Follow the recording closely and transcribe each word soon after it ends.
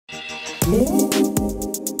Hi,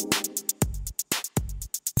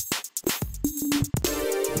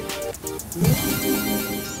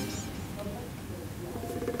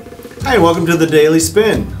 and welcome to the Daily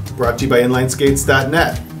Spin, brought to you by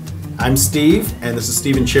InlineSkates.net. I'm Steve, and this is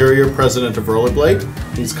Steven Cherrier, president of Rollerblade.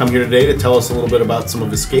 He's come here today to tell us a little bit about some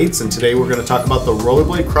of his skates, and today we're going to talk about the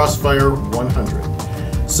Rollerblade Crossfire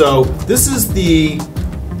 100. So this is the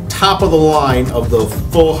top of the line of the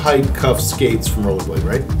full height cuff skates from Rollerblade,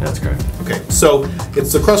 right? That's correct. Okay, so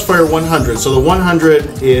it's the Crossfire 100. So the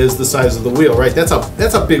 100 is the size of the wheel, right? That's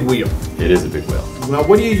a big wheel. It is a big wheel. Now,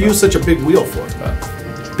 what do you use such a big wheel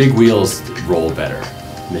for? Big wheels roll better.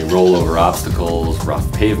 They roll over obstacles,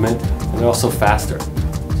 rough pavement, and they're also faster.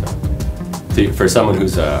 So, for someone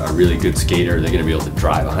who's a really good skater, they're going to be able to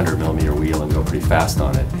drive a 100mm wheel and go pretty fast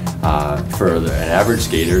on it. For an average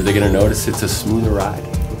skater, they're going to notice it's a smoother ride.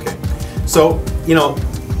 Okay. So, you know,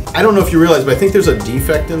 I don't know if you realize, but I think there's a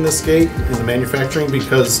defect in this skate, in the manufacturing,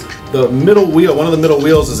 because the middle wheel, one of the middle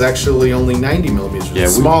wheels is actually only 90mm. Yeah,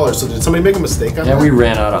 it's smaller. So did somebody make a mistake on that? Yeah, we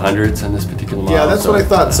ran out of hundreds on this particular model. Yeah, that's what I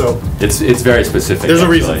thought. So it's very specific. There's a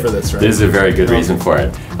reason for this, right? There's a very good reason for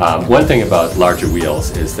it. One thing about larger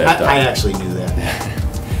wheels is that I actually knew that.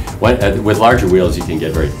 With larger wheels, you can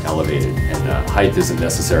get very elevated, and height isn't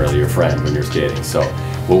necessarily your friend when you're skating. So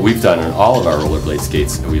what we've done in all of our rollerblade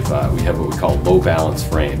skates, we have what we call low balance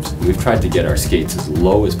frames. We've tried to get our skates as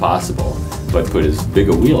low as possible, but put as big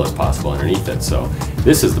a wheel as possible underneath it. So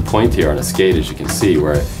this is the point here on a skate, as you can see,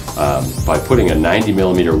 where by putting a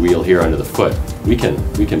 90mm wheel here under the foot, we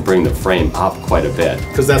can bring the frame up quite a bit.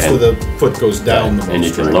 Because that's where the foot goes down the most, and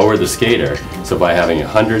you can lower the skater. So by having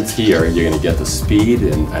hundreds here, you're going to get the speed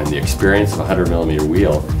and the experience of a 100mm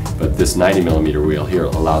wheel. But this 90mm wheel here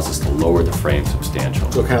allows us to lower the frame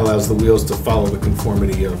substantially. So it kind of allows the wheels to follow the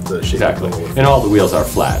conformity of the shape. Exactly. And all the wheels are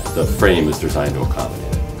flat. The frame is designed to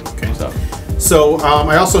accommodate it. Okay. So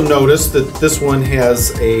I also noticed that this one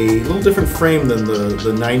has a little different frame than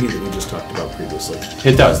the 90 that we just talked about previously.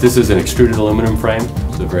 It does. This is an extruded aluminum frame.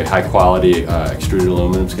 It's a very high quality extruded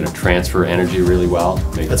aluminum. It's going to transfer energy really well.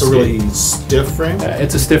 That's a really stiff frame?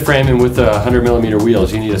 It's a stiff frame, and with 100mm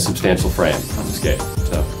wheels, you need a substantial frame on the skate.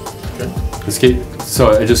 So, the skate.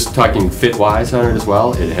 So just talking fit-wise on it as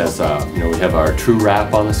well, it has, we have our true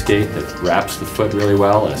wrap on the skate that wraps the foot really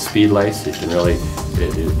well, and a speed lace.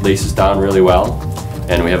 It laces down really well,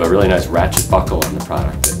 and we have a really nice ratchet buckle on the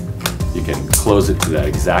product that you can close it to that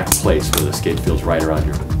exact place where the skate feels right around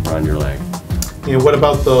your leg. And what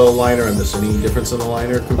about the liner on this? Any difference in the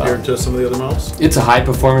liner compared to some of the other models? It's a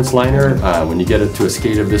high-performance liner. When you get it to a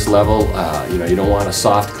skate of this level, you don't want a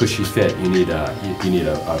soft, cushy fit. You need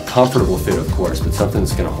a comfortable fit, of course, but something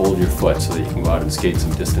that's going to hold your foot so that you can go out and skate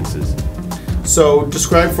some distances. So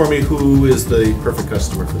describe for me who is the perfect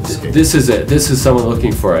customer for this skate. This is someone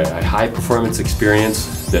looking for a high-performance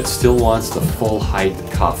experience that still wants the full height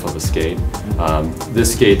cuff of a skate.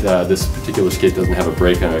 This particular skate doesn't have a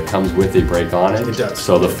brake on it. It comes with a brake on it. It does.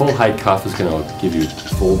 So the full height cuff is going to give you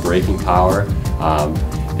full braking power.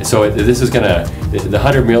 This is going to, the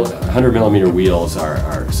 100mm wheels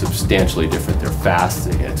are substantially different. They're fast.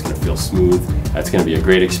 It's going to feel smooth. That's going to be a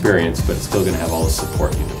great experience, but it's still going to have all the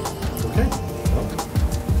support you need. Okay.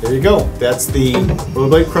 There you go. That's the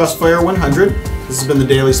Rollerblade Crossfire 100. This has been the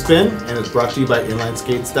Daily Spin, and it's brought to you by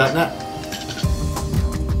InlineSkates.net.